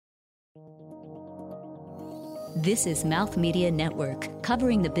This is Mouth Media Network,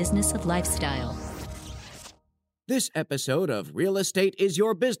 covering the business of lifestyle. This episode of Real Estate is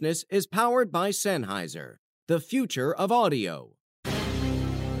Your Business is powered by Sennheiser, the future of audio.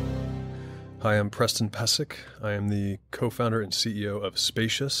 Hi, I'm Preston Pesic. I am the co-founder and CEO of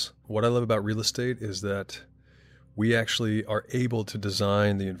Spacious. What I love about real estate is that we actually are able to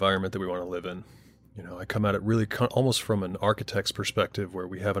design the environment that we want to live in. You know, I come at it really almost from an architect's perspective, where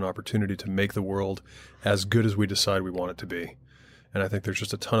we have an opportunity to make the world as good as we decide we want it to be. And I think there's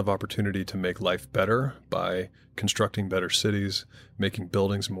just a ton of opportunity to make life better by constructing better cities, making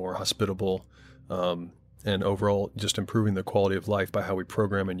buildings more hospitable, and overall just improving the quality of life by how we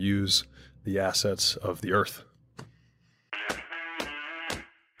program and use the assets of the earth.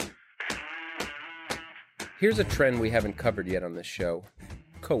 Here's a trend we haven't covered yet on this show: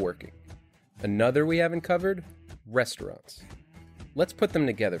 co-working. Another we haven't covered: restaurants. Let's put them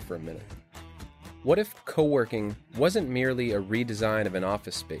together for a minute. What if co-working wasn't merely a redesign of an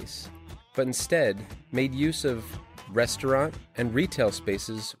office space, but instead made use of restaurant and retail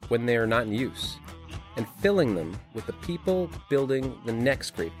spaces when they are not in use, and filling them with the people building the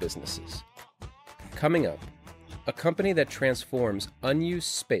next great businesses? Coming up, a company that transforms unused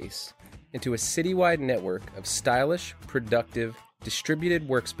space into a citywide network of stylish, productive, distributed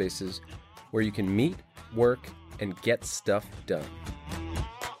workspaces where you can meet, work, and get stuff done.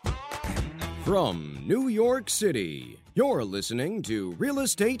 From New York City, you're listening to Real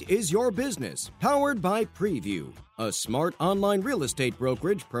Estate is Your Business, powered by Preview, a smart online real estate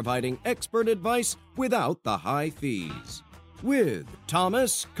brokerage providing expert advice without the high fees. With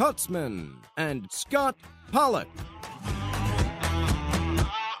Thomas Kutzman and Scott Pollock.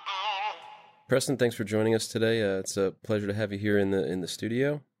 Preston, thanks for joining us today. It's a pleasure to have you here in the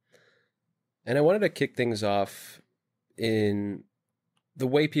studio. And I wanted to kick things off in the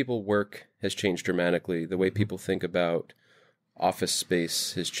way people work has changed dramatically. The way people think about office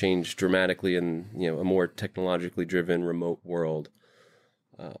space has changed dramatically in a more technologically driven remote world.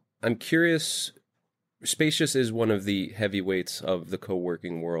 I'm curious, Spacious is one of the heavyweights of the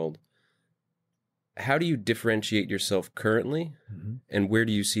co-working world. How do you differentiate yourself currently, and where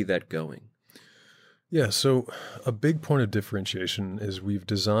do you see that going? Yeah, so a big point of differentiation is we've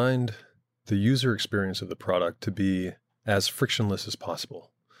designed the user experience of the product to be as frictionless as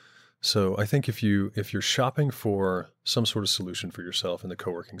possible. So I think if you're shopping for some sort of solution for yourself in the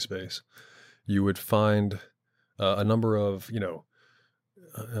co-working space, you would find a number of,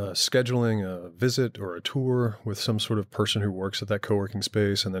 scheduling a visit or a tour with some sort of person who works at that co-working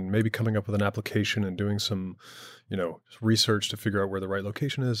space, and then maybe coming up with an application and doing some, research to figure out where the right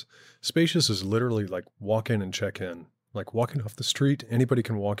location is. Spacious is literally like walk in and check in. Like walking off the street, anybody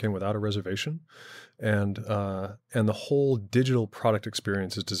can walk in without a reservation, and the whole digital product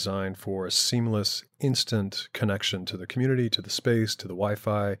experience is designed for a seamless, instant connection to the community, to the space, to the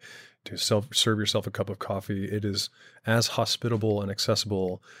Wi-Fi, to serve yourself a cup of coffee. It is as hospitable and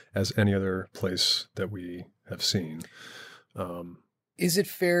accessible as any other place that we have seen. Is it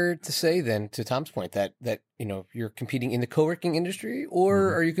fair to say then, to Tom's point, that you're competing in the co-working industry,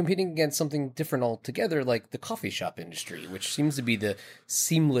 or are you competing against something different altogether, like the coffee shop industry, which seems to be the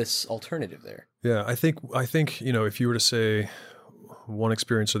seamless alternative there? Yeah, I think if you were to say one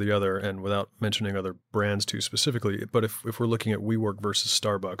experience or the other, and without mentioning other brands too specifically, but if we're looking at WeWork versus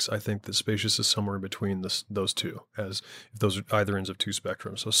Starbucks, I think that Spacious is somewhere in between those two, as if those are either ends of two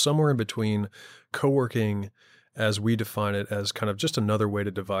spectrums. So somewhere in between co-working, as we define it, as kind of just another way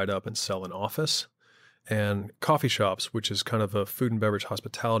to divide up and sell an office, and coffee shops, which is kind of a food and beverage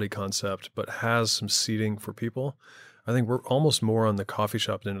hospitality concept, but has some seating for people. I think we're almost more on the coffee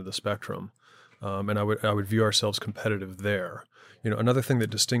shop end of the spectrum. And I would view ourselves competitive there. Another thing that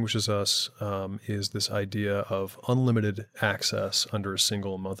distinguishes us is this idea of unlimited access under a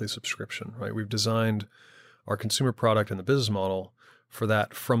single monthly subscription, right? We've designed our consumer product and the business model for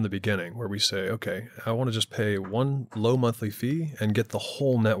that from the beginning, where we say, okay, I want to just pay one low monthly fee and get the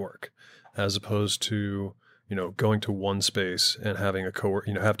whole network, as opposed to, going to one space and having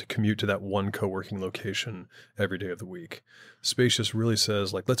have to commute to that one co-working location every day of the week. Spacious really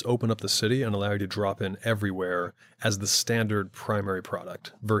says, let's open up the city and allow you to drop in everywhere as the standard primary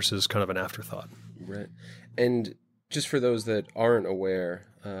product versus kind of an afterthought. Right. And just for those that aren't aware,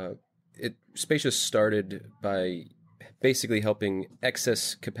 Spacious started by basically helping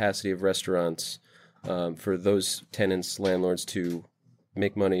excess capacity of restaurants for those tenants, landlords to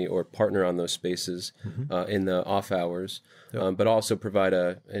make money or partner on those spaces in the off hours, but also provide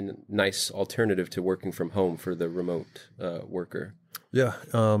a nice alternative to working from home for the remote worker. Yeah.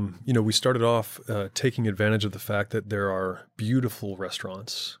 We started off taking advantage of the fact that there are beautiful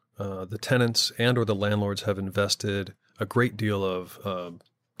restaurants the tenants and or the landlords have invested a great deal of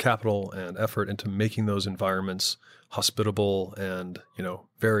capital and effort into making those environments hospitable and,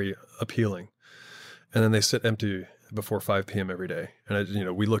 very appealing. And then they sit empty before 5 p.m. every day.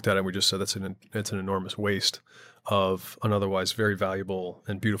 And, we looked at it and we just said it's an enormous waste of an otherwise very valuable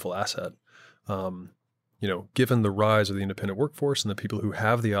and beautiful asset. Given the rise of the independent workforce and the people who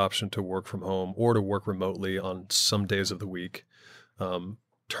have the option to work from home or to work remotely on some days of the week,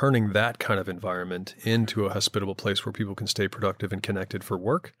 turning that kind of environment into a hospitable place where people can stay productive and connected for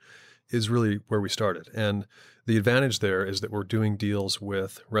work is really where we started. And the advantage there is that we're doing deals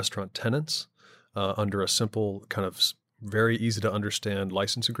with restaurant tenants under a simple kind of very easy to understand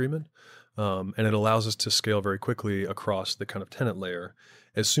license agreement. And it allows us to scale very quickly across the kind of tenant layer.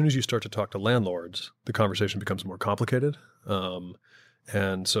 As soon as you start to talk to landlords, the conversation becomes more complicated.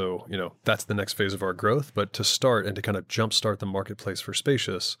 And so, that's the next phase of our growth. But to start and to kind of jumpstart the marketplace for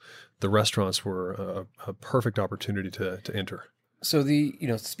Spacious, the restaurants were a perfect opportunity to enter. So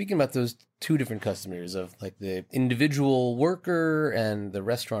speaking about those two different customers of like the individual worker and the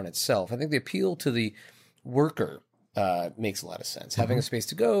restaurant itself, I think the appeal to the worker makes a lot of sense. Having a space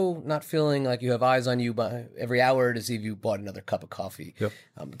to go, not feeling like you have eyes on you by every hour to see if you bought another cup of coffee. Yep.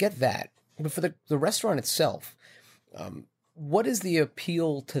 Get that. But for the restaurant itself, what is the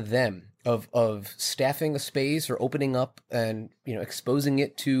appeal to them of staffing a space or opening up and exposing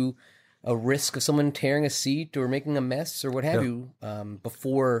it to a risk of someone tearing a seat or making a mess or what have you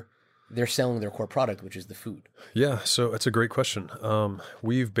before they're selling their core product, which is the food? Yeah, so it's a great question.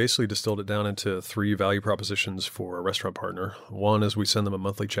 We've basically distilled it down into 3 value propositions for a restaurant partner. One is we send them a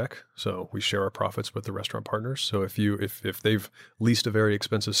monthly check, so we share our profits with the restaurant partners. So if they've leased a very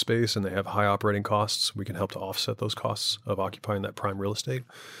expensive space and they have high operating costs, we can help to offset those costs of occupying that prime real estate.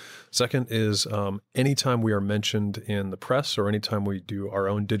 Second is anytime we are mentioned in the press or anytime we do our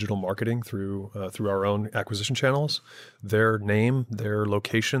own digital marketing through our own acquisition channels, their name, their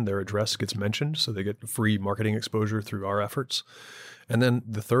location, their address gets mentioned. So they get free marketing exposure through our efforts. And then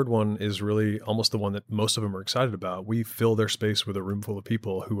the third one is really almost the one that most of them are excited about. We fill their space with a room full of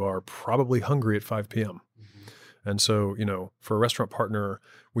people who are probably hungry at 5 p.m. And so, for a restaurant partner,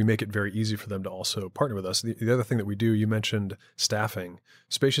 we make it very easy for them to also partner with us. The other thing that we do, you mentioned staffing.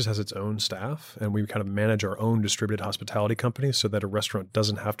 Spacious has its own staff, and we kind of manage our own distributed hospitality company so that a restaurant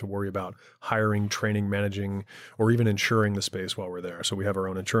doesn't have to worry about hiring, training, managing, or even insuring the space while we're there. So we have our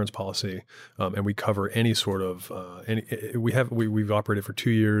own insurance policy, and we cover any sort of we've operated for 2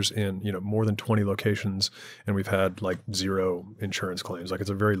 years in more than 20 locations, and we've had like 0 insurance claims. Like it's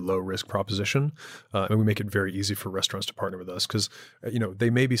a very low risk proposition, and we make it very easy for restaurants to partner with us because they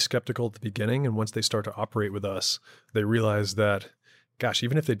may be skeptical at the beginning, and once they start to operate with us, they realize that, gosh,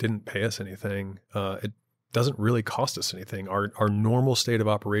 even if they didn't pay us anything, it doesn't really cost us anything. Our normal state of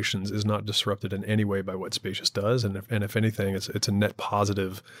operations is not disrupted in any way by what Spacious does, and if anything, it's a net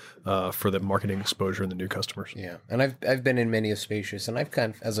positive for the marketing exposure and the new customers. Yeah, and I've been in many of Spacious, and I've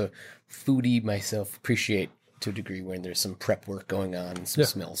kind of, as a foodie myself, appreciate to a degree when there's some prep work going on, and some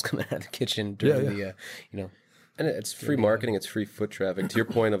smells coming out of the kitchen during the And it's free marketing, it's free foot traffic. To your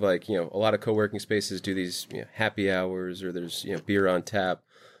point of like, a lot of co-working spaces do these happy hours or there's beer on tap,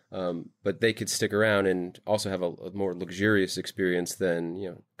 but they could stick around and also have a more luxurious experience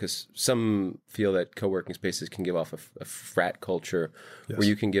than, because some feel that co-working spaces can give off a frat culture where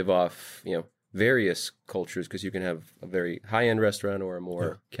you can give off, various cultures because you can have a very high-end restaurant or a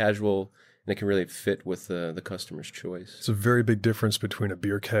more casual, and it can really fit with the customer's choice. It's a very big difference between a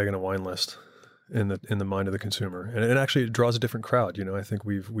beer keg and a wine list in the mind of the consumer, and it actually draws a different crowd. I think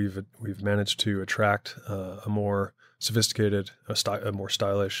we've managed to attract a more sophisticated, a more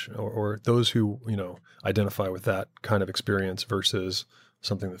stylish, or those who identify with that kind of experience versus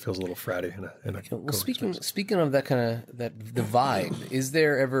something that feels a little fratty in a well, speaking of that kind of the vibe, is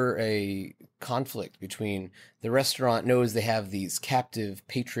there ever a conflict between the restaurant knows they have these captive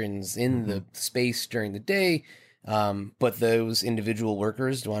patrons in the space during the day, but those individual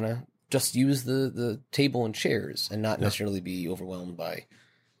workers want to just use the table and chairs and not necessarily be overwhelmed by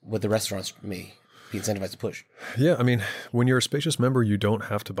what the restaurants may be incentivized to push? Yeah, I mean, when you're a Spacious member, you don't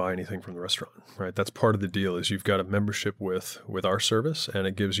have to buy anything from the restaurant, right? That's part of the deal is you've got a membership with our service, and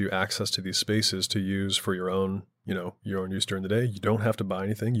it gives you access to these spaces to use for your own use during the day. You don't have to buy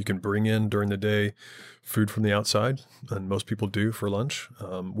anything. You can bring in during the day food from the outside, and most people do for lunch.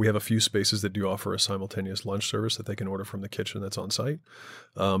 We have a few spaces that do offer a simultaneous lunch service that they can order from the kitchen that's on site.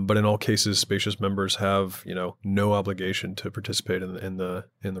 But in all cases, Spacious members have, no obligation to participate in the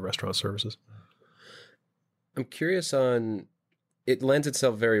restaurant services. I'm curious on, it lends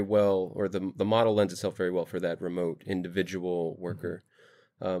itself very well, or the model lends itself very well for that remote individual worker.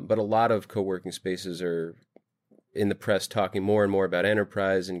 But a lot of co-working spaces are in the press talking more and more about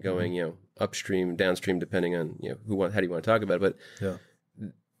enterprise and going, upstream, downstream, depending on, how do you want to talk about it. But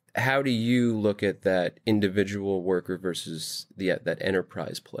how do you look at that individual worker versus that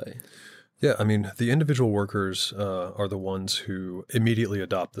enterprise play? Yeah, I mean, the individual workers are the ones who immediately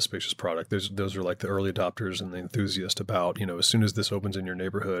adopt the spacious product. Those are like the early adopters and the enthusiast about, as soon as this opens in your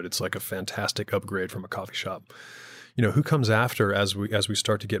neighborhood, it's like a fantastic upgrade from a coffee shop. Who comes after as we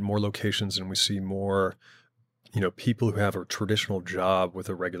start to get more locations and we see more people who have a traditional job with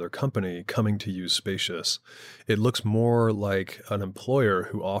a regular company coming to use Spacious, it looks more like an employer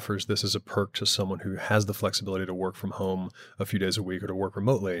who offers this as a perk to someone who has the flexibility to work from home a few days a week or to work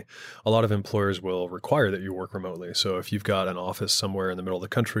remotely. A lot of employers will require that you work remotely. So if you've got an office somewhere in the middle of the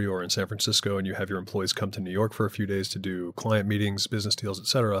country or in San Francisco and you have your employees come to New York for a few days to do client meetings, business deals,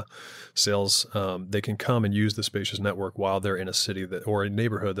 etc., sales, they can come and use the Spacious network while they're in a city or a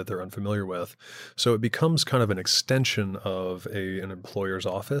neighborhood that they're unfamiliar with. So it becomes kind of an extension of an employer's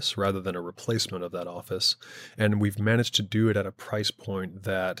office rather than a replacement of that office. And we've managed to do it at a price point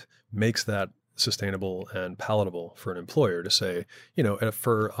that makes that sustainable and palatable for an employer to say,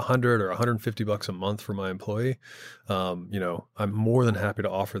 for $100 or $150 a month for my employee, I'm more than happy to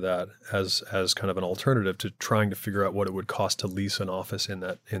offer that as kind of an alternative to trying to figure out what it would cost to lease an office in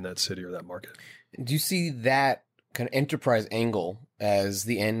that city or that market. Do you see that kind of enterprise angle as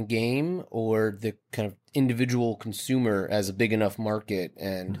the end game, or the kind of individual consumer as a big enough market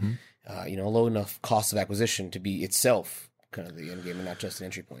and a low enough cost of acquisition to be itself kind of the end game and not just an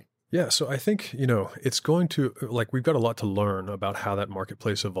entry point? Yeah, so I think, it's going to, we've got a lot to learn about how that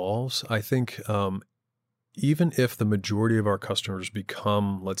marketplace evolves. I think even if the majority of our customers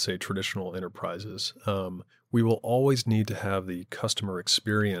become, let's say, traditional enterprises, we will always need to have the customer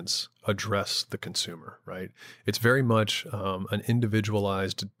experience address the consumer, right? It's very much an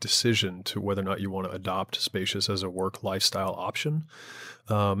individualized decision to whether or not you want to adopt Spacious as a work lifestyle option.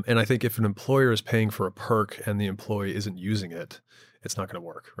 And I think if an employer is paying for a perk and the employee isn't using it, it's not going to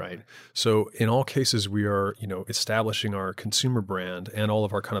work, right? So in all cases, we are, establishing our consumer brand and all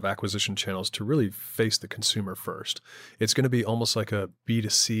of our kind of acquisition channels to really face the consumer first. It's going to be almost like a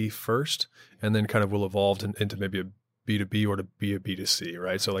B2C first, and then kind of will evolve into maybe a B2B or to be a B2C,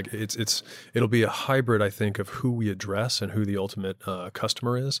 right? So it'll be a hybrid, I think, of who we address and who the ultimate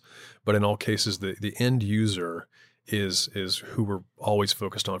customer is. But in all cases, the end user is who we're always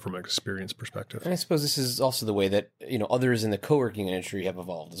focused on from an experience perspective. And I suppose this is also the way that, others in the co-working industry have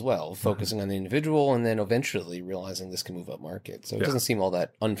evolved as well, focusing on the individual and then eventually realizing this can move up market. So it doesn't seem all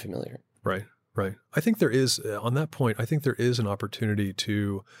that unfamiliar. Right. I think there is, on that point, an opportunity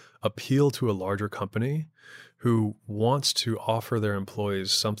to appeal to a larger company who wants to offer their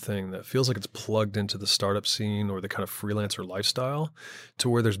employees something that feels like it's plugged into the startup scene or the kind of freelancer lifestyle, to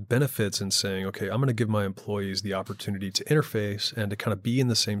where there's benefits in saying, okay, I'm going to give my employees the opportunity to interface and to kind of be in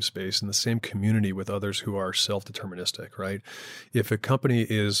the same space, in the same community with others who are self-deterministic, right? If a company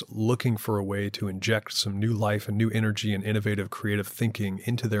is looking for a way to inject some new life and new energy and innovative, creative thinking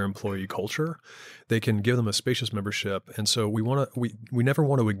into their employee culture, they can give them a Spacious membership. And so we never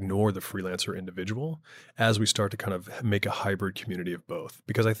want to ignore the freelancer individual as we start to kind of make a hybrid community of both,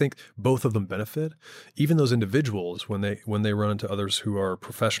 because I think both of them benefit. Even those individuals, when they run into others who are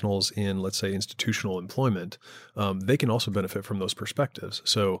professionals in, let's say, institutional employment, they can also benefit from those perspectives.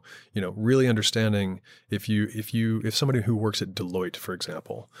 So, really understanding if somebody who works at Deloitte, for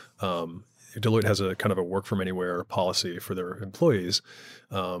example, Deloitte has a kind of a work from anywhere policy for their employees.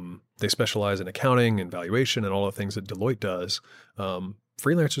 They specialize in accounting and valuation and all the things that Deloitte does.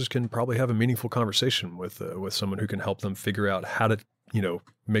 Freelancers can probably have a meaningful conversation with someone who can help them figure out how to,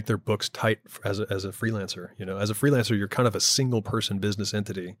 make their books tight as a freelancer. As a freelancer, you're kind of a single person business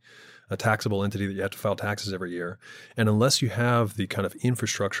entity, a taxable entity that you have to file taxes every year. And unless you have the kind of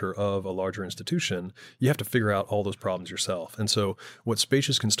infrastructure of a larger institution, you have to figure out all those problems yourself. And so what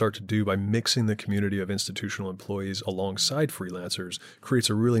Spacious can start to do by mixing the community of institutional employees alongside freelancers creates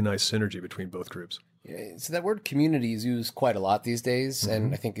a really nice synergy between both groups. Yeah, so that word community is used quite a lot these days,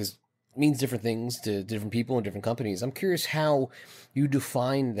 and I think means different things to different people and different companies. I'm curious how you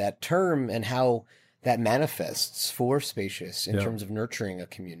define that term and how that manifests for Spacious in terms of nurturing a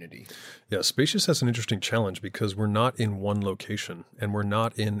community. Yeah, Spacious has an interesting challenge because we're not in one location, and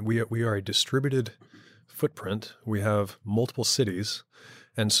we are a distributed footprint. We have multiple cities,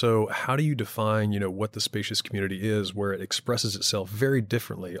 And so how do you define, what the spacious community is, where it expresses itself very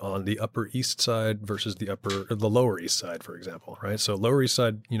differently on the Upper East Side versus the Lower East Side, for example, right? So Lower East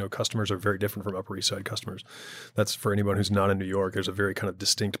Side, customers are very different from Upper East Side customers. That's for anyone who's not in New York. There's a very kind of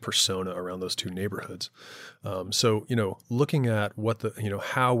distinct persona around those two neighborhoods. So looking at what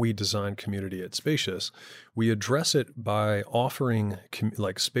how we design community at Spacious, we address it by offering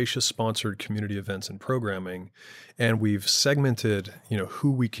Spacious sponsored community events and programming, and we've segmented,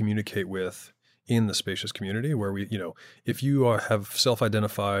 who we communicate with in the Spacious community, where we, if you have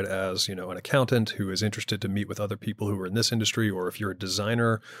self-identified as, an accountant who is interested to meet with other people who are in this industry, or if you're a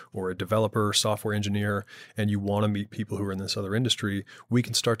designer or a developer, software engineer, and you want to meet people who are in this other industry, we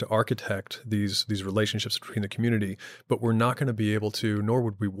can start to architect these relationships between the community, but we're not going to be able to, nor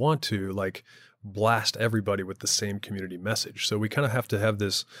would we want to, blast everybody with the same community message. So we kind of have to have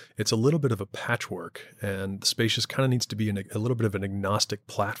this, it's a little bit of a patchwork, and Spacious kind of needs to be a little bit of an agnostic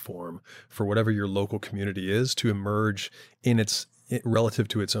platform for whatever your local community is to emerge relative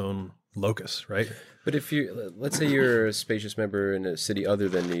to its own locus, right? But if let's say you're a Spacious member in a city other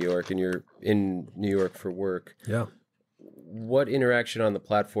than New York and you're in New York for work. Yeah. What interaction on the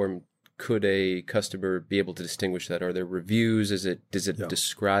platform could a customer be able to distinguish that? Are there reviews? Does it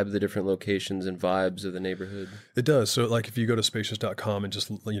describe the different locations and vibes of the neighborhood? It does. So if you go to spacious.com and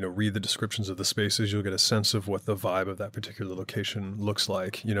just, read the descriptions of the spaces, you'll get a sense of what the vibe of that particular location looks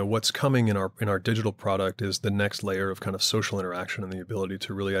like. What's coming in our digital product is the next layer of kind of social interaction and the ability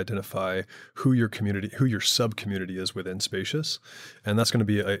to really identify who your sub-community is within Spacious. And that's going to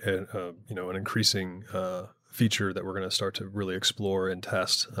be an increasing feature that we're going to start to really explore and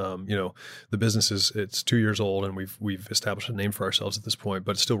test. The business it's 2 years old, and we've established a name for ourselves at this point,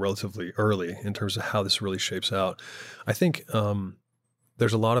 but it's still relatively early in terms of how this really shapes out. I think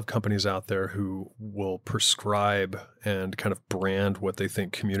there's a lot of companies out there who will prescribe and kind of brand what they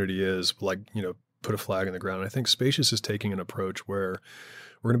think community is, put a flag in the ground. And I think Spacious is taking an approach where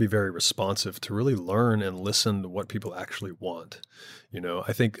we're going to be very responsive to really learn and listen to what people actually want.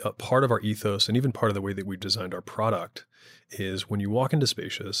 I think a part of our ethos, and even part of the way that we designed our product, is when you walk into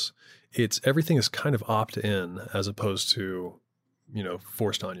Spacious, everything is kind of opt-in as opposed to,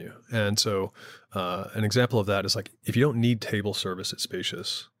 forced on you. And so an example of that is if you don't need table service at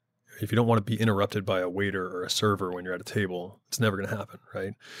Spacious, if you don't want to be interrupted by a waiter or a server when you're at a table, it's never going to happen,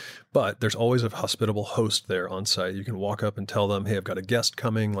 right? But there's always a hospitable host there on site. You can walk up and tell them, hey, I've got a guest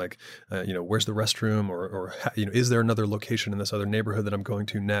coming, where's the restroom, or is there another location in this other neighborhood that I'm going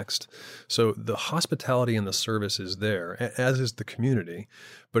to next? So the hospitality and the service is there, as is the community,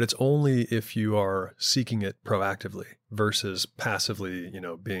 but it's only if you are seeking it proactively versus passively,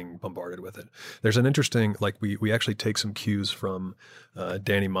 being bombarded with it. There's an interesting, we actually take some cues from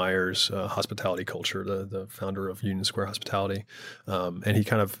Danny Meyer's hospitality culture, the founder of Union Square Hospitality. And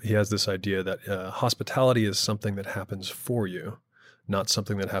he has this idea that hospitality is something that happens for you, not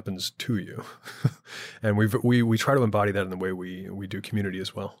something that happens to you. And we try to embody that in the way we do community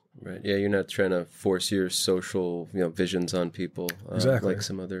as well. Right. Yeah, you're not trying to force your social visions on people exactly like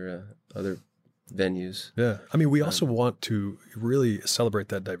some other venues. Yeah. I mean, we also want to really celebrate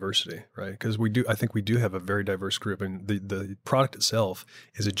that diversity, right? Because I think we do have a very diverse group, and the product itself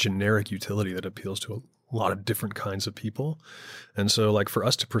is a generic utility that appeals to a lot of different kinds of people. And so for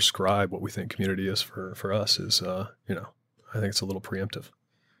us to prescribe what we think community is for us is, I think it's a little preemptive.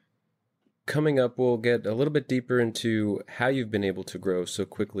 Coming up, we'll get a little bit deeper into how you've been able to grow so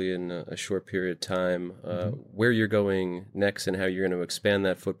quickly in a short period of time, where you're going next, and how you're going to expand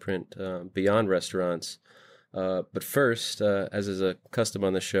that footprint beyond restaurants. But first, as is a custom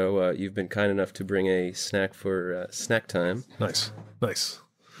on the show, you've been kind enough to bring a snack for snack time. Nice.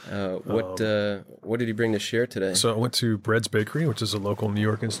 What did you bring to share today? So I went to Bread's Bakery, which is a local New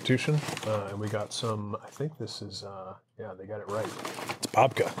York institution, and we got some, I think this is, they got it right. It's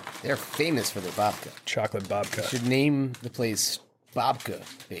babka. They're famous for their babka. Chocolate babka. You should name the place Babka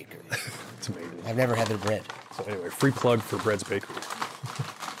Bakery. It's amazing. I've never had their bread. So anyway, free plug for Bread's Bakery.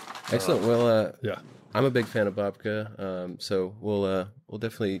 Excellent. Well, yeah. I'm a big fan of babka, so we'll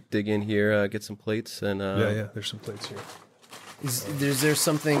definitely dig in here, get some plates, and there's some plates here. Is there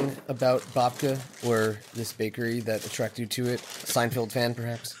something about babka or this bakery that attracted you to it? Seinfeld fan,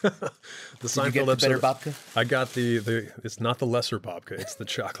 perhaps? The Seinfeld Did you get the better babka? I got the. It's not the lesser babka; it's the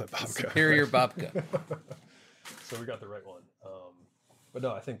chocolate babka. Superior babka. So we got the right one. But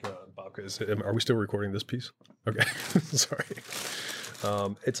no, I think babka is. Are we still recording this piece? Okay, sorry.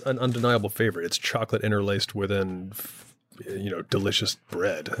 It's an undeniable favorite. It's chocolate interlaced within, delicious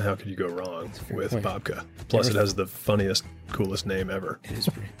bread. How could you go wrong with babka? Plus, it has the funniest, coolest name ever. It is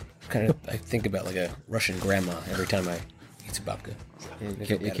pretty. I think about a Russian grandma every time I pizza babka.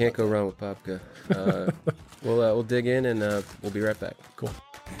 You can't go wrong with babka. We'll dig in and we'll be right back. Cool.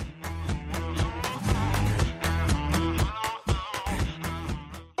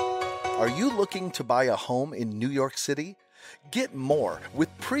 Are you looking to buy a home in New York City? Get more with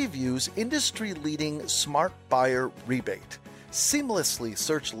Preview's industry-leading Smart Buyer Rebate. Seamlessly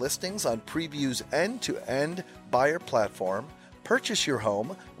search listings on Preview's end-to-end buyer platform, purchase your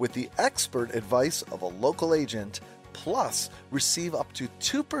home with the expert advice of a local agent, plus receive up to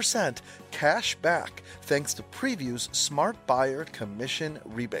 2% cash back thanks to Preview's Smart Buyer Commission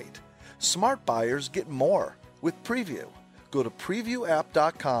Rebate. Smart buyers get more with Preview. Go to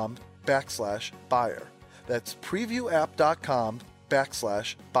previewApp.com/buyer. That's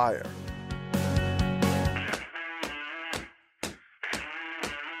previewApp.com/buyer.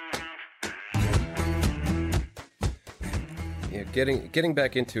 Yeah, getting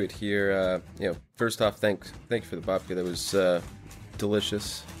back into it here. First off, thank you for the babka. That was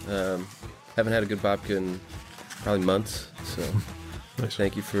delicious. Haven't had a good babka in probably months. So Nice.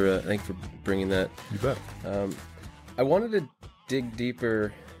 thank you for bringing that. You bet. I wanted to dig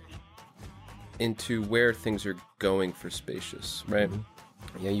deeper into where things are going for Spacious, right?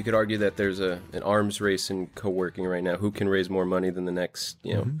 Mm-hmm. Yeah, you could argue that there's an arms race in co-working right now. Who can raise more money than the next,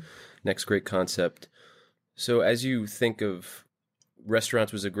 next great concept? So as you think of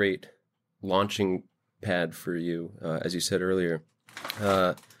restaurants was a great launching pad for you, as you said earlier.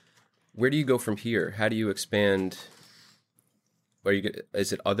 Where do you go from here? How do you expand?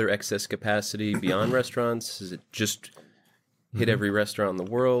 Is it other excess capacity beyond restaurants? Is it just hit every restaurant in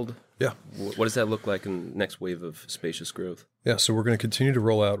the world? Yeah. What does that look like in the next wave of Spacious growth? Yeah, so we're going to continue to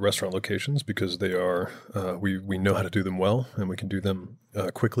roll out restaurant locations because they are, we know how to do them well, and we can do them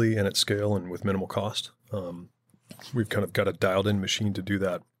quickly and at scale and with minimal cost. We've kind of got a dialed-in machine to do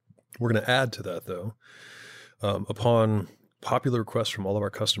that. We're going to add to that, though. Upon popular requests from all of our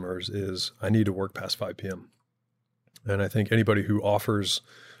customers is, I need to work past 5 p.m. And I think anybody who offers,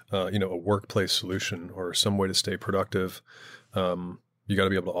 a workplace solution or some way to stay productive, you got to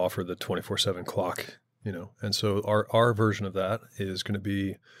be able to offer the 24/7 clock, And so our version of that is going to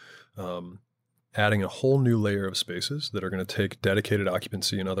be adding a whole new layer of spaces that are going to take dedicated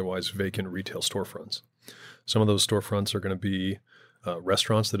occupancy and otherwise vacant retail storefronts. Some of those storefronts are going to be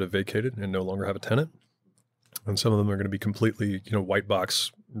restaurants that have vacated and no longer have a tenant. And some of them are going to be completely, white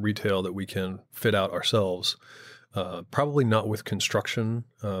box retail that we can fit out ourselves. Probably not with construction,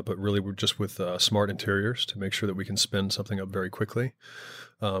 but really just with smart interiors to make sure that we can spin something up very quickly.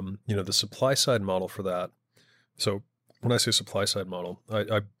 The supply side model for that. So when I say supply side model,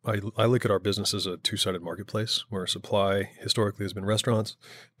 I look at our business as a two-sided marketplace where supply historically has been restaurants.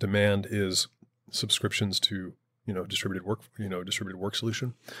 Demand is subscriptions to, distributed work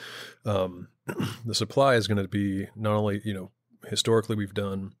solution. The supply is going to be not only, historically we've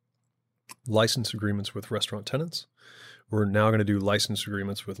done license agreements with restaurant tenants. We're now going to do license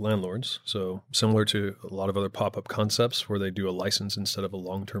agreements with landlords. So similar to a lot of other pop-up concepts where they do a license instead of a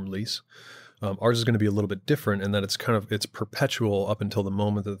long-term lease. Ours is going to be a little bit different in that it's perpetual up until the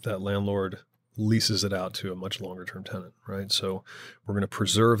moment that landlord leases it out to a much longer-term tenant, right? So we're going to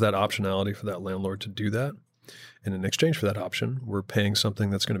preserve that optionality for that landlord to do that. And in exchange for that option, we're paying something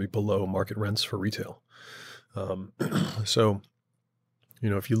that's going to be below market rents for retail. So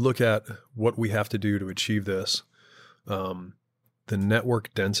if you look at what we have to do to achieve this, the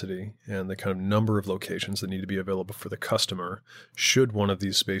network density and the kind of number of locations that need to be available for the customer, should one of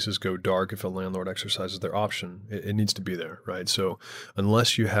these spaces go dark if a landlord exercises their option, it needs to be there, right? So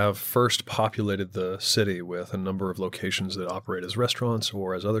unless you have first populated the city with a number of locations that operate as restaurants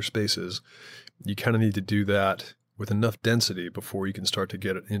or as other spaces, you kind of need to do that with enough density before you can start to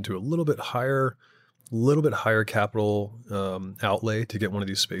get it into a little bit higher capital outlay to get one of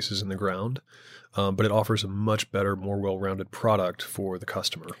these spaces in the ground. But it offers a much better, more well-rounded product for the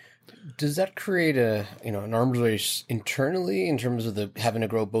customer. Does that create an arms race internally in terms of having to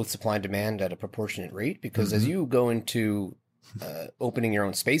grow both supply and demand at a proportionate rate? Because as you go into opening your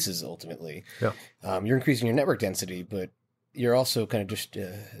own spaces, ultimately, you're increasing your network density, but you're also kind of just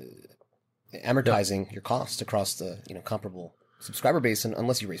amortizing your costs across the comparable subscriber base,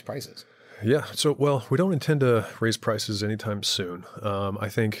 unless you raise prices. Yeah. So, we don't intend to raise prices anytime soon. I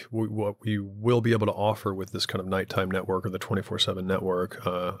think what we will be able to offer with this kind of nighttime network or the 24/7 network,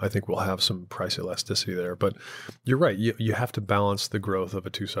 I think we'll have some price elasticity there. But you're right. You have to balance the growth of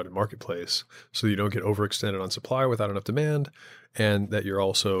a two-sided marketplace so you don't get overextended on supply without enough demand, and that you're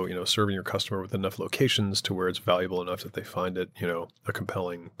also, serving your customer with enough locations to where it's valuable enough that they find it, a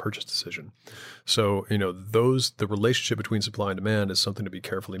compelling purchase decision. So, the relationship between supply and demand is something to be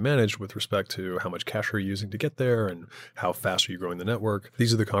carefully managed with respect to how much cash are you using to get there and how fast are you growing the network.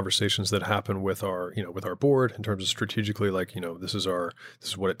 These are the conversations that happen with our board in terms of strategically, this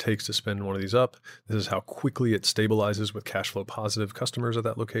is what it takes to spin one of these up. This is how quickly it stabilizes with cash flow positive customers at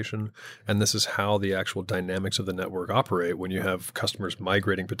that location. And this is how the actual dynamics of the network operate when you have customers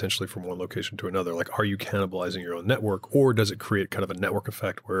migrating potentially from one location to another. Like, are you cannibalizing your own network, or does it create kind of a network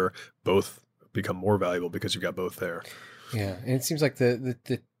effect where both become more valuable because you've got both there? Yeah. And it seems like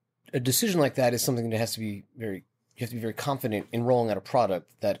a decision like that is something that has to be you have to be very confident in rolling out a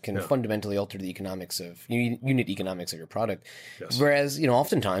product that can fundamentally alter the economics of unit economics of your product. Yes. Whereas,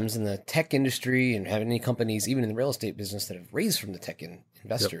 oftentimes in the tech industry and having any companies, even in the real estate business, that have raised from the tech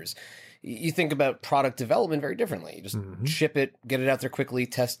investors, you think about product development very differently. You just ship it, get it out there quickly,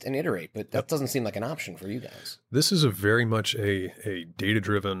 test and iterate. But that doesn't seem like an option for you guys. This is a very much a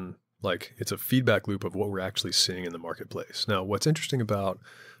data-driven, it's a feedback loop of what we're actually seeing in the marketplace. Now, what's interesting about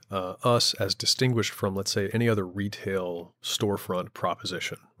us as distinguished from, let's say, any other retail storefront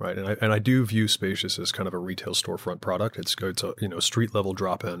proposition, right? And I do view Spacious as kind of a retail storefront product. It's a street level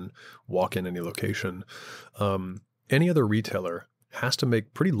drop in, walk in any location. Any other retailer has to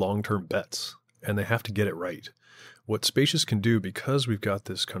make pretty long-term bets, and they have to get it right. What Spacious can do, because we've got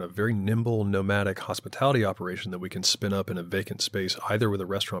this kind of very nimble, nomadic hospitality operation that we can spin up in a vacant space, either with a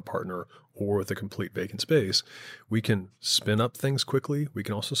restaurant partner or with a complete vacant space, we can spin up things quickly. We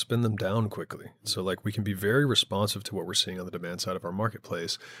can also spin them down quickly. So we can be very responsive to what we're seeing on the demand side of our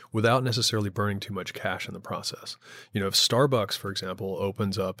marketplace without necessarily burning too much cash in the process. If Starbucks, for example,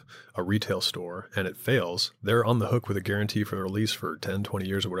 opens up a retail store and it fails, they're on the hook with a guarantee for the lease for 10, 20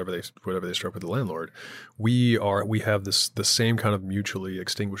 years or whatever they struck with the landlord. We have the same kind of mutually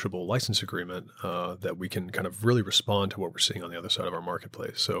extinguishable license agreement that we can kind of really respond to what we're seeing on the other side of our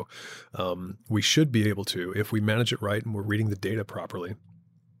marketplace. So we should be able to, if we manage it right and we're reading the data properly,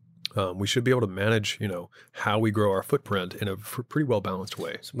 we should be able to manage, how we grow our footprint in a pretty well balanced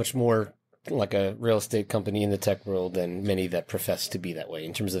way. It's much more like a real estate company in the tech world than many that profess to be that way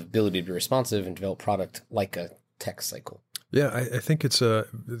in terms of ability to be responsive and develop product like a tech cycle. Yeah, I think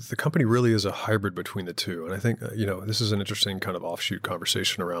the company really is a hybrid between the two. And I think, this is an interesting kind of offshoot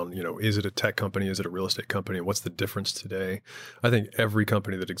conversation around, is it a tech company? Is it a real estate company? And what's the difference today? I think every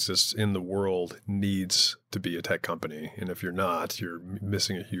company that exists in the world needs to be a tech company. And if you're not, you're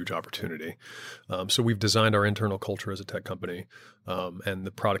missing a huge opportunity. So we've designed our internal culture as a tech company. And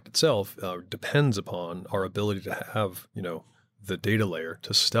the product itself depends upon our ability to have, the data layer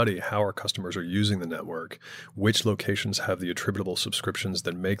to study how our customers are using the network, which locations have the attributable subscriptions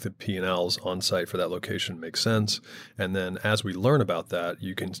that make the P&Ls on site for that location make sense. And then as we learn about that,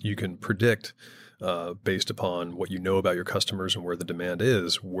 you can predict based upon what you know about your customers and where the demand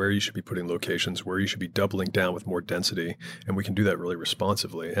is, where you should be putting locations, where you should be doubling down with more density. And we can do that really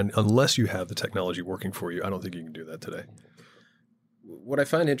responsively. And unless you have the technology working for you, I don't think you can do that today. What I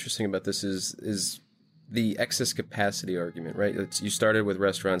find interesting about this is the excess capacity argument, right? You started with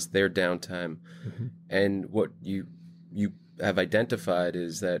restaurants, their downtime, and what you have identified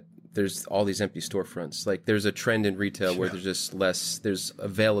is that there's all these empty storefronts. There's a trend in retail where there's just there's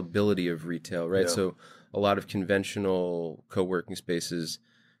availability of retail, right? Yeah. So a lot of conventional co-working spaces,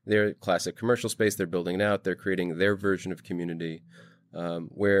 they're classic commercial space, they're building it out, they're creating their version of community,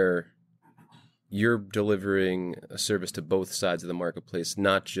 where you're delivering a service to both sides of the marketplace,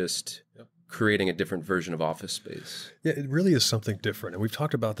 not just creating a different version of office space. Yeah, it really is something different. And we've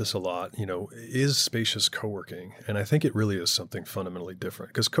talked about this a lot, is Spacious co-working? And I think it really is something fundamentally different,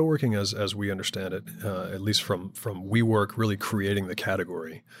 because co-working as we understand it, at least from WeWork really creating the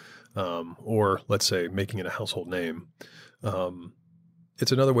category, or let's say making it a household name,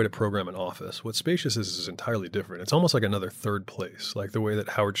 it's another way to program an office. What Spacious is entirely different. It's almost like another third place, like the way that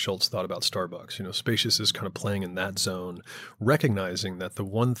Howard Schultz thought about Starbucks. Spacious is kind of playing in that zone, recognizing that the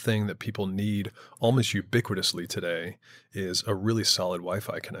one thing that people need almost ubiquitously today is a really solid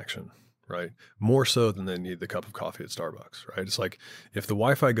Wi-Fi connection, right? More so than they need the cup of coffee at Starbucks, right? It's like if the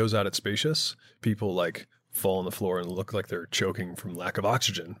Wi-Fi goes out at Spacious, people fall on the floor and look like they're choking from lack of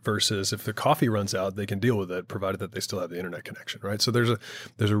oxygen, versus if the coffee runs out, they can deal with it, provided that they still have the internet connection, right? So there's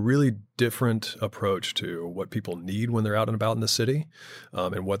a really different approach to what people need when they're out and about in the city,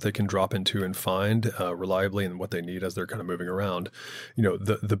 and what they can drop into and find reliably, and what they need as they're kind of moving around.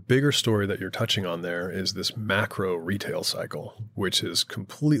 The bigger story that you're touching on there is this macro retail cycle, which is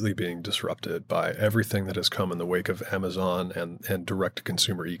completely being disrupted by everything that has come in the wake of Amazon and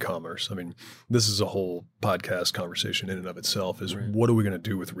direct-to-consumer e-commerce. I mean, this is a whole podcast conversation in and of itself is what are we going to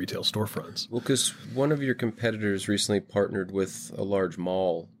do with retail storefronts? Well, because one of your competitors recently partnered with a large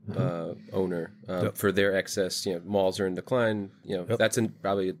mall owner for their excess. Malls are in decline. That's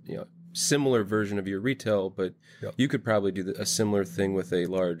probably similar version of your retail, but you could probably do a similar thing with a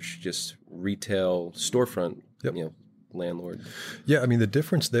large just retail storefront. Landlord. Yeah, I mean, the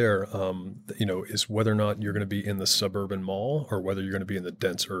difference there, is whether or not you're going to be in the suburban mall or whether you're going to be in the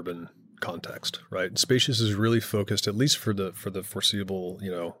dense urban context, right? Spacious is really focused, at least for the foreseeable,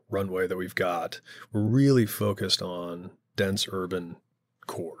 runway that we've got. We're really focused on dense urban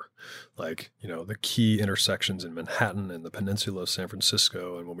core, like, the key intersections in Manhattan and the peninsula of San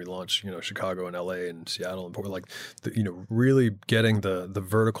Francisco. And when we launch, Chicago and LA and Seattle and Portland, really getting the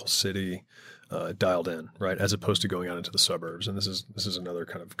vertical city dialed in, right, as opposed to going out into the suburbs. And this is another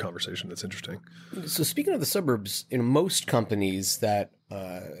kind of conversation that's interesting. So speaking of the suburbs, most companies that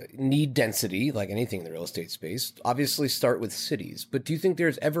need density, like anything in the real estate space, obviously start with cities. But do you think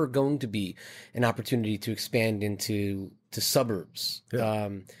there's ever going to be an opportunity to expand into suburbs? Yeah.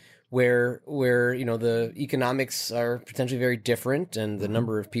 Where the economics are potentially very different and the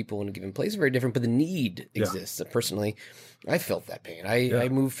number of people in a given place are very different, but the need exists. Personally, I felt that pain. I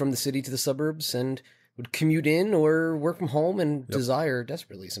moved from the city to the suburbs and would commute in or work from home and desire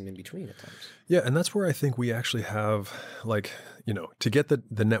desperately some in between at times. Yeah, and that's where I think we actually have, to get the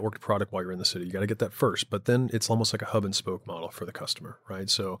networked product while you're in the city, you got to get that first. But then it's almost like a hub and spoke model for the customer, right?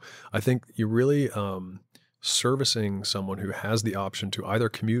 So I think you really servicing someone who has the option to either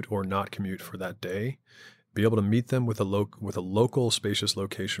commute or not commute for that day, be able to meet them with a local spacious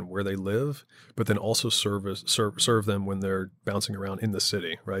location where they live, but then also serve them when they're bouncing around in the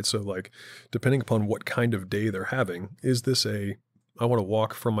city, right? So depending upon what kind of day they're having, is this I want to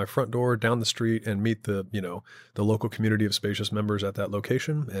walk from my front door down the street and meet the local community of spacious members at that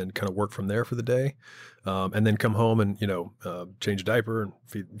location and kind of work from there for the day, and then come home and change a diaper and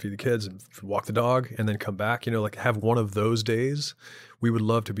feed the kids and walk the dog and then come back. Have one of those days. We would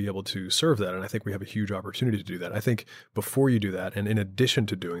love to be able to serve that, and I think we have a huge opportunity to do that. I think before you do that, and in addition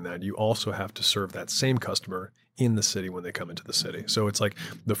to doing that, you also have to serve that same customer in the city when they come into the city. So it's like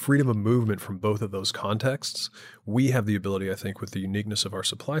the freedom of movement from both of those contexts. We have the ability, I think, with the uniqueness of our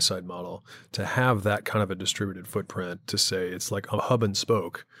supply side model, to have that kind of a distributed footprint to say it's like a hub and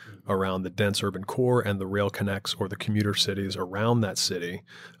spoke around the dense urban core and the rail connects or the commuter cities around that city,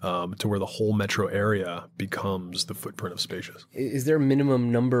 to where the whole metro area becomes the footprint of spacious. Is there a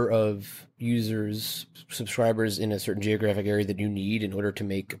minimum number of users, subscribers in a certain geographic area that you need in order to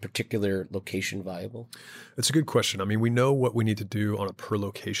make a particular location viable? It's a good question. I mean, we know what we need to do on a per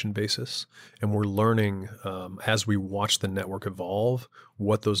location basis, and we're learning as we watch the network evolve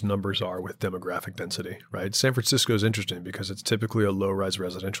what those numbers are with demographic density, right? San Francisco is interesting because it's typically a low-rise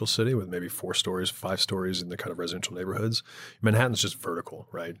residential city with maybe 4 stories, 5 stories in the kind of residential neighborhoods. Manhattan's just vertical,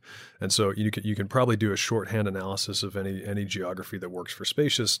 right? And so you can probably do a shorthand analysis of any geography that works for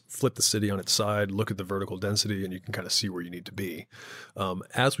spacious, flip the city on its side, look at the vertical density, and you can kind of see where you need to be.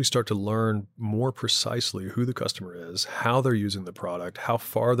 As we start to learn more precisely who the customer is, how they're using the product, how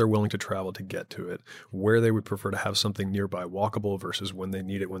far they're willing to travel to get to it, where they would prefer to have something nearby walkable versus when they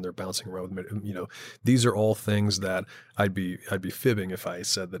need it when they're bouncing around. These are all things that I'd be fibbing if I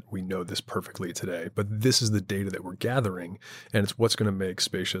said that we know this perfectly today. But this is the data that we're gathering, and it's what's going to make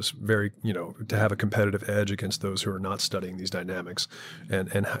spacious very, to have a competitive edge against those who are not studying these dynamics,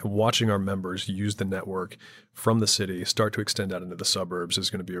 and watching our members use the network from the city start to extend out into the suburbs is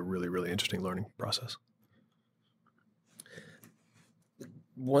going to be a really, really interesting learning process.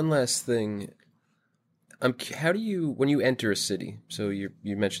 One last thing. How do you, when you enter a city, so you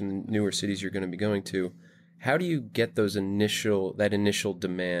mentioned the newer cities you're going to be going to, how do you get that initial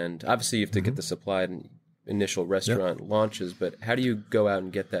demand? Obviously, you have to get the supply and initial restaurant launches, but how do you go out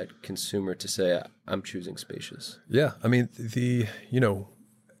and get that consumer to say, I'm choosing spacious? Yeah, I mean,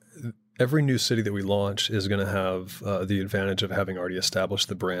 every new city that we launch is going to have the advantage of having already established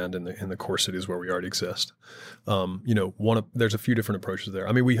the brand in the core cities where we already exist. There's a few different approaches there.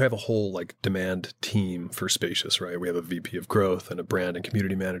 I mean, we have a whole demand team for spacious, right? We have a VP of growth and a brand and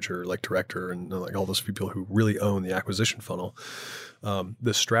community manager, director, and all those people who really own the acquisition funnel.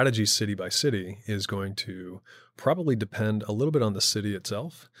 The strategy city by city is going to probably depend a little bit on the city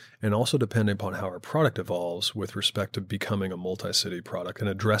itself, and also depend upon how our product evolves with respect to becoming a multi-city product and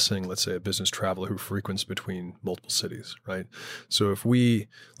addressing, let's say, a business traveler who frequents between multiple cities, right? So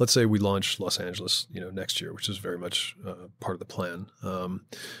let's say we launch Los Angeles, next year, which is very much part of the plan.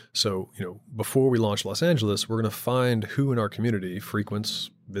 So before we launch Los Angeles, we're going to find who in our community frequents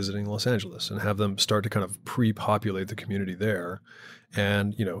visiting Los Angeles, and have them start to kind of pre-populate the community there.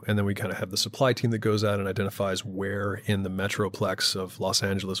 And, and then we kind of have the supply team that goes out and identifies where in the metroplex of Los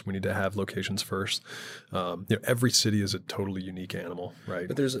Angeles we need to have locations first. Every city is a totally unique animal, right?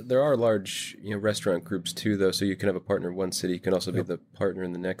 But there are large, restaurant groups too, though. So you can have a partner in one city. You can also be the partner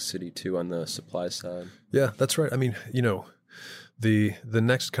in the next city too on the supply side. Yeah, that's right. I mean, the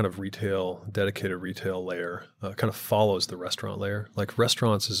next kind of dedicated retail layer kind of follows the restaurant layer. Like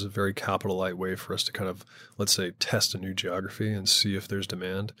restaurants is a very capital light way for us to kind of, let's say, test a new geography and see if there's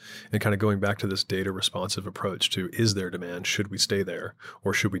demand. And kind of going back to this data responsive approach to, is there demand? Should we stay there?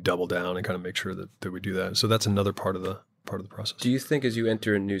 Or should we double down and kind of make sure that we do that? So that's another part of the process. Do you think as you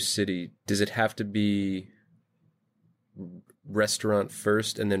enter a new city, does it have to be restaurant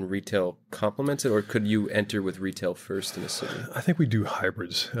first and then retail complements it, or could you enter with retail first in a city? I think we do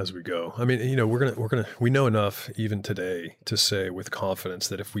hybrids as we go. I mean, we know enough even today to say with confidence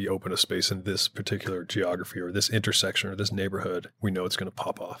that if we open a space in this particular geography or this intersection or this neighborhood, we know it's going to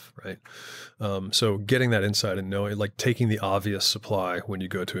pop off, right? So getting that insight and knowing, like taking the obvious supply when you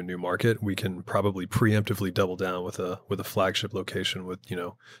go to a new market, we can probably preemptively double down with a flagship location with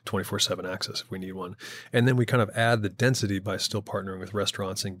 24/7 access if we need one, and then we kind of add the density by still partnering with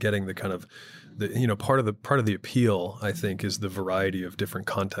restaurants and getting the kind of part of the appeal, I think, is the variety of different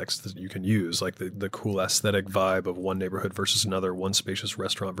contexts that you can use, like the cool aesthetic vibe of one neighborhood versus another, one spacious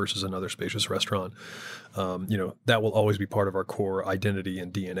restaurant versus another spacious restaurant. That will always be part of our core identity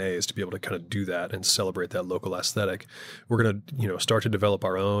and DNA, is to be able to kind of do that and celebrate that local aesthetic. We're going to start to develop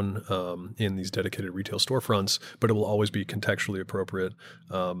our own in these dedicated retail storefronts, but it will always be contextually appropriate.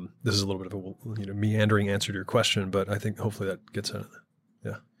 This is a little bit of a meandering answer to your question, but I think hopefully that gets at it.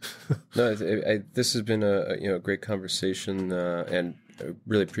 Yeah. No, this has been a great conversation, and I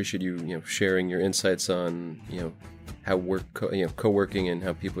really appreciate you sharing your insights on how co-working and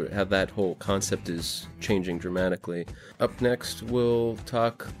how that whole concept is changing dramatically. Up next, we'll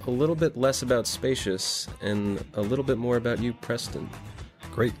talk a little bit less about Spacious and a little bit more about you, Preston.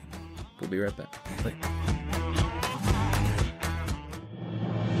 Great. We'll be right back. Thanks.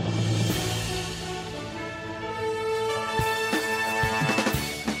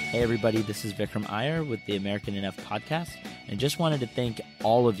 Hey everybody, this is Vikram Iyer with the American Enough podcast, and just wanted to thank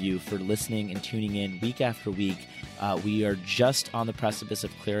all of you for listening and tuning in week after week. We are just on the precipice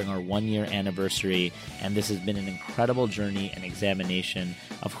of clearing our 1-year anniversary, and this has been an incredible journey and examination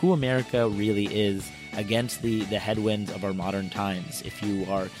of who America really is against the headwinds of our modern times. If you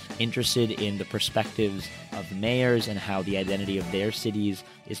are interested in the perspectives of mayors and how the identity of their cities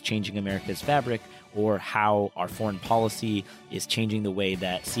is changing America's fabric, or how our foreign policy is changing the way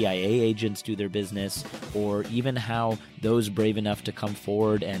that CIA agents do their business, or even how those brave enough to come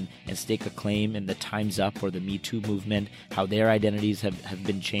forward and stake a claim in the Time's Up or the Me Too movement, how their identities have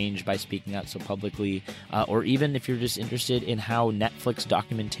been changed by speaking out so publicly, or even if you're just interested in how Netflix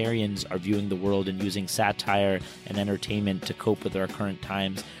documentarians are viewing the world and using satire and entertainment to cope with our current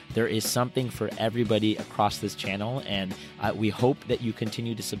times. There is something for everybody across this channel, and we hope that you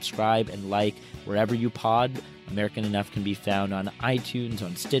continue to subscribe and like wherever you pod. American Enough can be found on iTunes,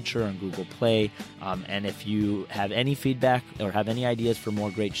 on Stitcher, on Google Play. And if you have any feedback or have any ideas for more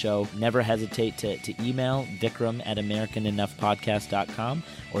great show, never hesitate to email vikram@americanenoughpodcast.com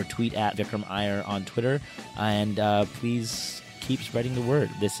or tweet at Vikram Iyer on Twitter. And please keep spreading the word.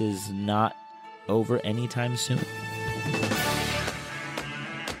 This is not over anytime soon.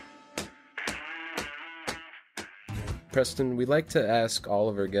 Preston, we like to ask all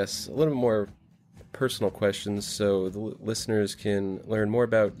of our guests a little bit more personal questions so the listeners can learn more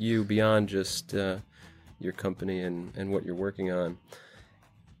about you beyond just your company and what you're working on.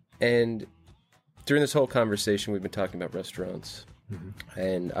 And during this whole conversation, we've been talking about restaurants. Mm-hmm.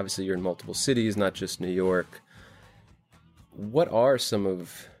 And obviously you're in multiple cities, not just New York. What are some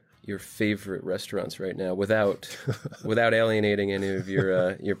of your favorite restaurants right now without alienating any of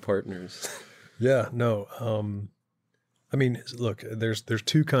your partners? Yeah, no. I mean, look, there's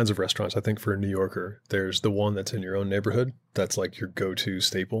two kinds of restaurants, I think, for a New Yorker. There's the one that's in your own neighborhood. That's like your go-to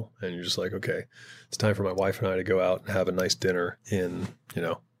staple. And you're just like, okay, it's time for my wife and I to go out and have a nice dinner in,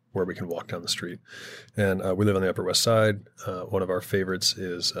 where we can walk down the street. And we live on the Upper West Side. One of our favorites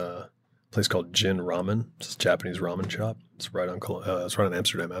is a place called Jin Ramen. It's a Japanese ramen shop. It's right on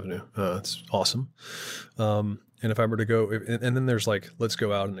Amsterdam Avenue. It's awesome. And if I were to go, and then there's like, let's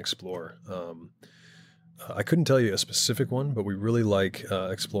go out and explore. I couldn't tell you a specific one, but we really like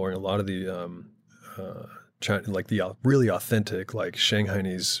exploring a lot of the really authentic, like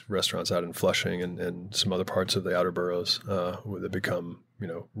Shanghainese restaurants out in Flushing and some other parts of the outer boroughs where they become,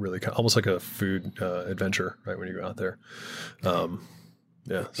 really almost like a food adventure, right, when you go out there.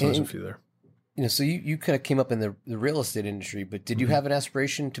 Yeah, so there's a few there. So you kind of came up in the real estate industry, but did you have an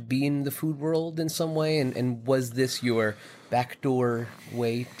aspiration to be in the food world in some way? And was this your backdoor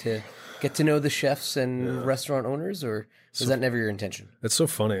way to get to know the chefs and restaurant owners, or was that never your intention? It's so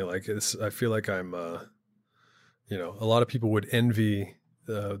funny. Like I feel like I'm, a lot of people would envy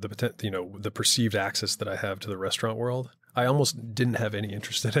the perceived access that I have to the restaurant world. I almost didn't have any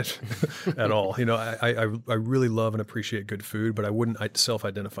interest in it at all. I really love and appreciate good food, but I wouldn't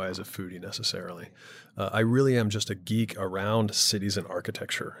self-identify as a foodie necessarily. I really am just a geek around cities and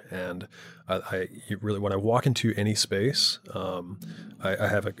architecture. And when I walk into any space, I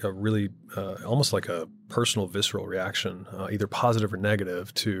have a really almost like a personal visceral reaction, either positive or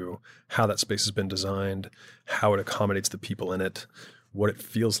negative, to how that space has been designed, how it accommodates the people in it, what it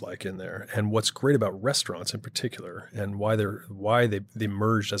feels like in there. And what's great about restaurants in particular, and why they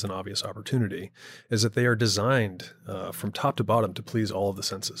emerged as an obvious opportunity, is that they are designed from top to bottom to please all of the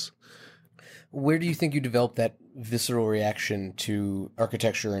senses. Where do you think you developed that visceral reaction to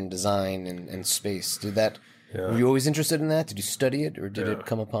architecture and design and space? Were you always interested in that? Did you study it, or did it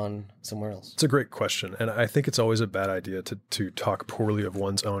come upon somewhere else? It's a great question. And I think it's always a bad idea to talk poorly of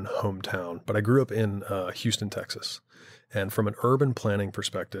one's own hometown. But I grew up in Houston, Texas. And from an urban planning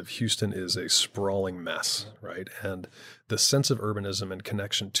perspective, Houston is a sprawling mess, right? And the sense of urbanism and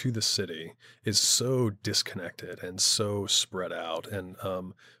connection to the city is so disconnected and so spread out and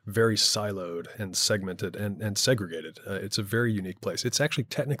very siloed and segmented and segregated. It's a very unique place. It's actually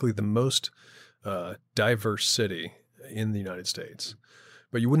technically the most diverse city in the United States.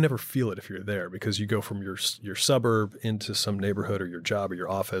 But you would never feel it if you're there, because you go from your suburb into some neighborhood or your job or your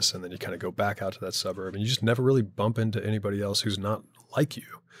office, and then you kind of go back out to that suburb, and you just never really bump into anybody else who's not like you.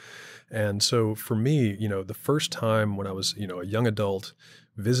 And so for me, the first time when I was, a young adult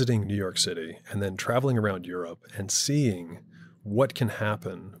visiting New York City and then traveling around Europe and seeing what can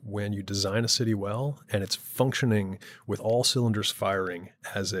happen when you design a city well and it's functioning with all cylinders firing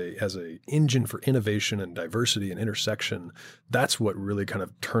as a engine for innovation and diversity and intersection, that's what really kind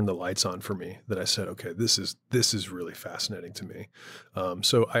of turned the lights on for me, that I said, okay, this is really fascinating to me.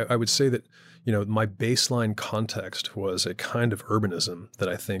 So I would say that, my baseline context was a kind of urbanism that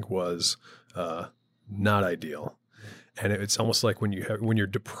I think was not ideal. And it's almost like when you're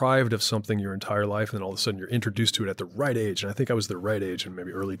deprived of something your entire life, and then all of a sudden you're introduced to it at the right age. And I think I was the right age in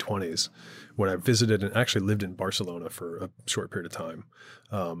maybe early 20s when I visited and actually lived in Barcelona for a short period of time.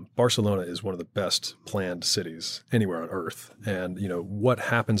 Barcelona is one of the best planned cities anywhere on earth. And, what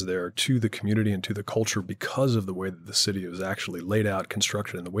happens there to the community and to the culture because of the way that the city is actually laid out,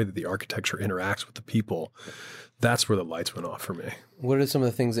 constructed, and the way that the architecture interacts with the people, that's where the lights went off for me. What are some of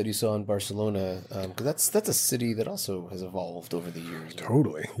the things that you saw in Barcelona? Because that's a city that also has evolved over the years.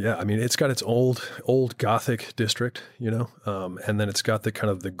 Totally, yeah. I mean, it's got its old Gothic district, and then it's got the kind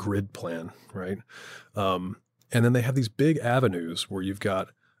of the grid plan, right? And then they have these big avenues where you've got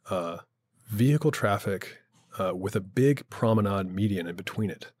vehicle traffic with a big promenade median in between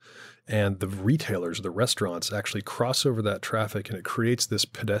it. And the retailers, the restaurants actually cross over that traffic, and it creates this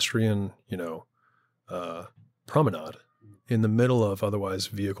pedestrian, promenade in the middle of otherwise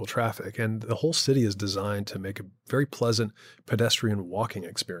vehicle traffic. And the whole city is designed to make a very pleasant pedestrian walking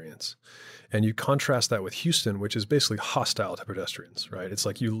experience. And you contrast that with Houston, which is basically hostile to pedestrians, right? It's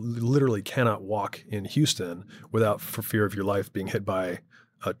like you literally cannot walk in Houston without, for fear of your life, being hit by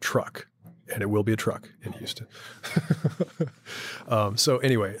a truck. And it will be a truck in Houston. So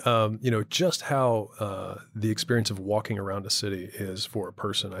anyway, just how the experience of walking around a city is for a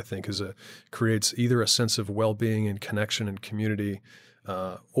person, I think, creates either a sense of well-being and connection and community,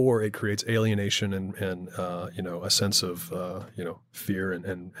 or it creates alienation and a sense of fear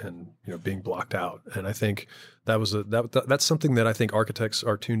and being blocked out. And I think that's something that I think architects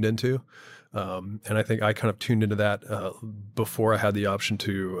are tuned into. And I think I kind of tuned into that before I had the option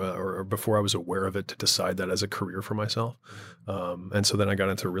to, or before I was aware of it, to decide that as a career for myself. And so then I got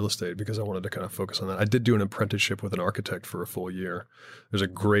into real estate because I wanted to kind of focus on that. I did do an apprenticeship with an architect for a full year. There's a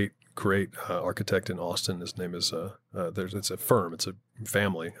great architect in Austin. His name is, it's a firm, it's a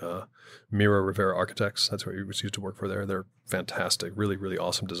family, Mira Rivera Architects. That's what he was used to work for there. They're fantastic, really, really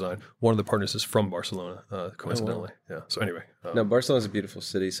awesome design. One of the partners is from Barcelona, coincidentally. Oh, wow. Yeah. So anyway. No, Barcelona's a beautiful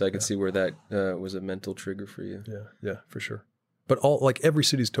city, so I can see where that was a mental trigger for you. Yeah, for sure. But every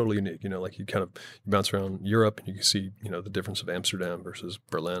city is totally unique. You bounce around Europe and you can see, the difference of Amsterdam versus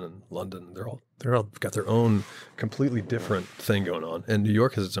Berlin and London. They're all got their own completely different thing going on. And New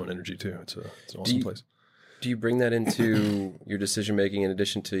York has its own energy too. It's an awesome place. Do you bring that into your decision making in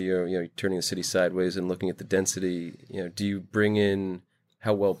addition to your turning the city sideways and looking at the density? Do you bring in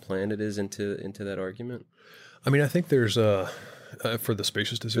how well planned it is into that argument? I mean, I think there's For the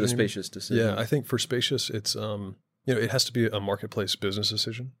spacious decision? For the spacious decision. Yeah, I think for spacious, it's, it has to be a marketplace business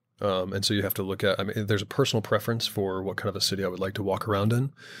decision. And so you have to look at, there's a personal preference for what kind of a city I would like to walk around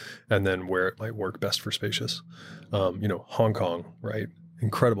in, and then where it might work best for spacious. Hong Kong, right?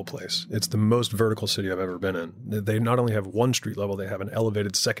 Incredible place. It's the most vertical city I've ever been in. They not only have one street level, they have an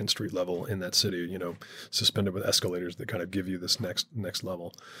elevated second street level in that city, suspended with escalators that kind of give you this next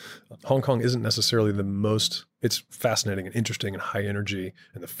level. Hong Kong isn't necessarily the most, it's fascinating and interesting and high energy,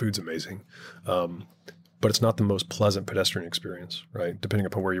 and the food's amazing. But it's not the most pleasant pedestrian experience, right? Depending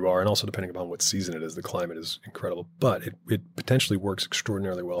upon where you are, and also depending upon what season it is. The climate is incredible, but it potentially works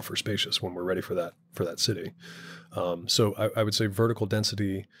extraordinarily well for spacious when we're ready for that city. So I would say vertical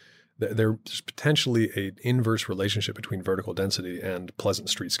density, there's potentially an inverse relationship between vertical density and pleasant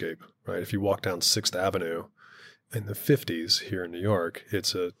streetscape, right? If you walk down 6th Avenue in the 50s here in New York,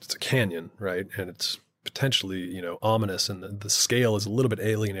 it's a canyon, right? And it's potentially, ominous, and the scale is a little bit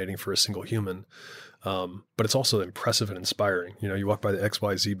alienating for a single human. But it's also impressive and inspiring. You walk by the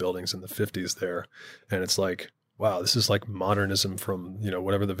XYZ buildings in the 50s there, and it's like, wow, this is like modernism from,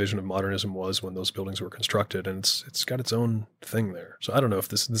 whatever the vision of modernism was when those buildings were constructed. And it's got its own thing there. So I don't know if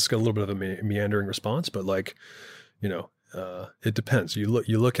this got a little bit of a meandering response, but it depends. You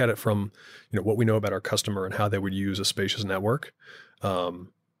look at it from, what we know about our customer and how they would use a spacious network.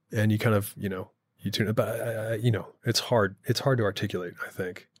 And you kind of, you tune it, but it's hard to articulate, I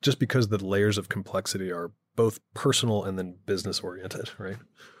think, just because the layers of complexity are both personal and then business oriented, right?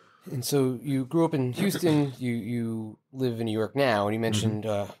 And so you grew up in Houston, you live in New York now, and you mentioned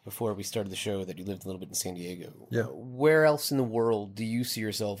before we started the show that you lived a little bit in San Diego. Yeah. Where else in the world do you see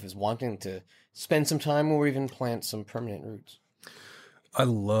yourself as wanting to spend some time or even plant some permanent roots? I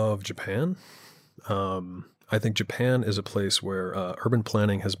love Japan. I think Japan is a place where urban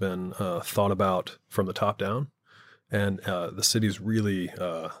planning has been thought about from the top down, and the city's really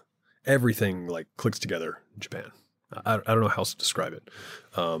everything like clicks together in Japan. I don't know how else to describe it.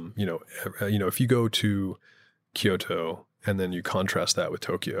 If you go to Kyoto and then you contrast that with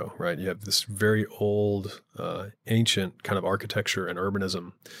Tokyo, right? You have this very old, ancient kind of architecture and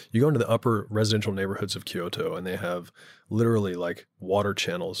urbanism. You go into the upper residential neighborhoods of Kyoto, and they have literally like water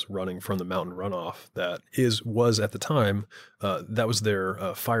channels running from the mountain runoff that was at the time, that was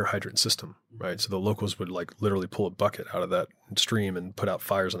their fire hydrant system, right? So the locals would like literally pull a bucket out of that stream and put out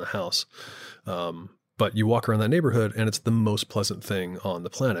fires in the house. But you walk around that neighborhood, and it's the most pleasant thing on the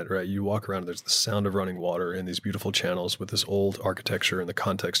planet, right? You walk around, and there's the sound of running water in these beautiful channels with this old architecture in the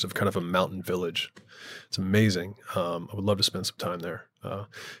context of kind of a mountain village. It's amazing. I would love to spend some time there.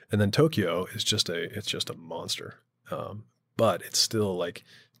 And then Tokyo is just a monster. But it's still like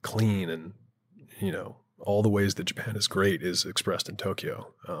clean, and, all the ways that Japan is great is expressed in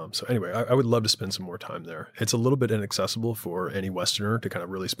Tokyo. So anyway, I would love to spend some more time there. It's a little bit inaccessible for any Westerner to kind of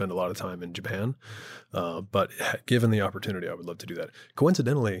really spend a lot of time in Japan. But given the opportunity, I would love to do that.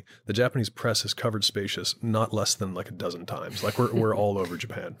 Coincidentally, the Japanese press has covered spacious not less than like a dozen times. Like we're all over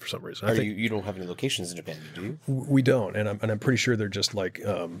Japan for some reason. You don't have any locations in Japan, do you? We don't. And I'm pretty sure they're just like,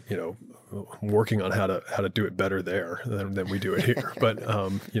 working on how to do it better there than we do it here. But,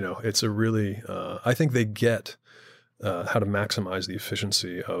 it's a really, I think they get how to maximize the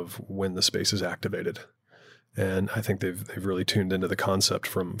efficiency of when the space is activated. And I think they've really tuned into the concept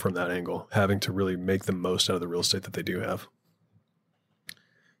from that angle, having to really make the most out of the real estate that they do have.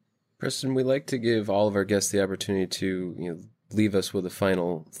 Preston, we like to give all of our guests the opportunity to leave us with a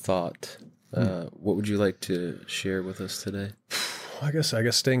final thought. What would you like to share with us today? I guess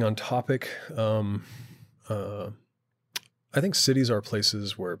staying on topic, I think cities are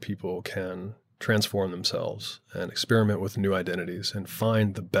places where people can transform themselves and experiment with new identities and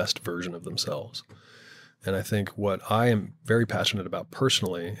find the best version of themselves. And I think what I am very passionate about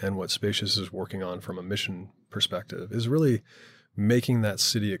personally, and what Spacious is working on from a mission perspective, is really making that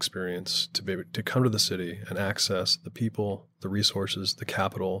city experience to be able to come to the city and access the people, the resources, the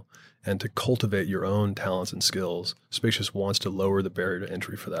capital, and to cultivate your own talents and skills. Spacious wants to lower the barrier to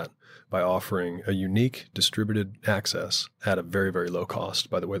entry for that by offering a unique distributed access at a very, very low cost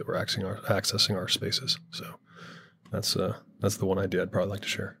by the way that we're accessing our spaces. So that's the one idea I'd probably like to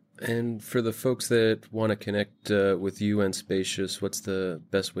share. And for the folks that want to connect with you and Spacious, what's the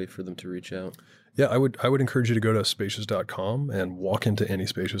best way for them to reach out? Yeah, I would encourage you to go to spacious.com and walk into any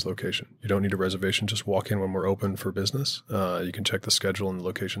Spacious location. You don't need a reservation. Just walk in when we're open for business. You can check the schedule and the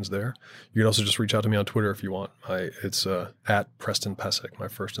locations there. You can also just reach out to me on Twitter if you want. It's at Preston Pesek, my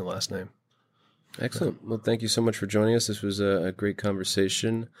first and last name. Excellent. Well, thank you so much for joining us. This was a great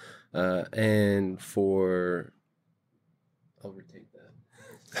conversation. And for... I'll retake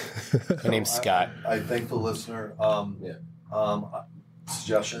that. My name's Scott. I thank the listener. Yeah.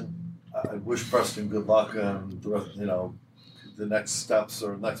 Suggestion: I wish Preston good luck on the rest, the next steps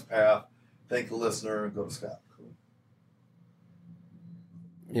or next path. Thank the listener and go to Scott.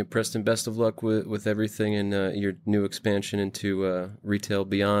 Yeah, Preston, best of luck with everything and your new expansion into retail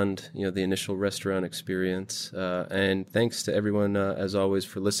beyond the initial restaurant experience. And thanks to everyone, as always,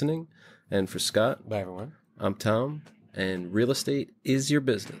 for listening. And for Scott, bye everyone. I'm Tom, and real estate is your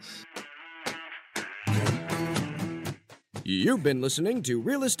business. You've been listening to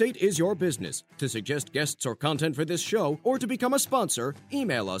Real Estate is Your Business. To suggest guests or content for this show or to become a sponsor,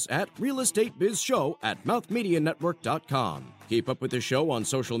 email us at realestatebizshow@mouthmedianetwork.com. Keep up with the show on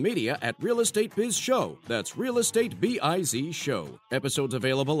social media at Real Estate Biz Show. That's Real Estate BIZ Show. Episodes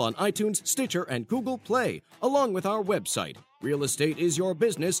available on iTunes, Stitcher, and Google Play, along with our website,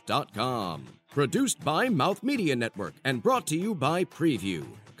 realestateisyourbusiness.com. Produced by Mouth Media Network and brought to you by Preview.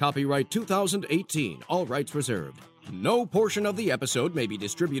 Copyright 2018, all rights reserved. No portion of the episode may be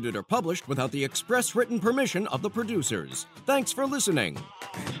distributed or published without the express written permission of the producers. Thanks for listening.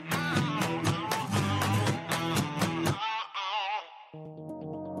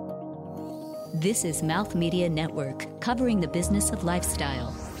 This is Mouth Media Network, covering the business of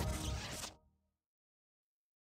lifestyle.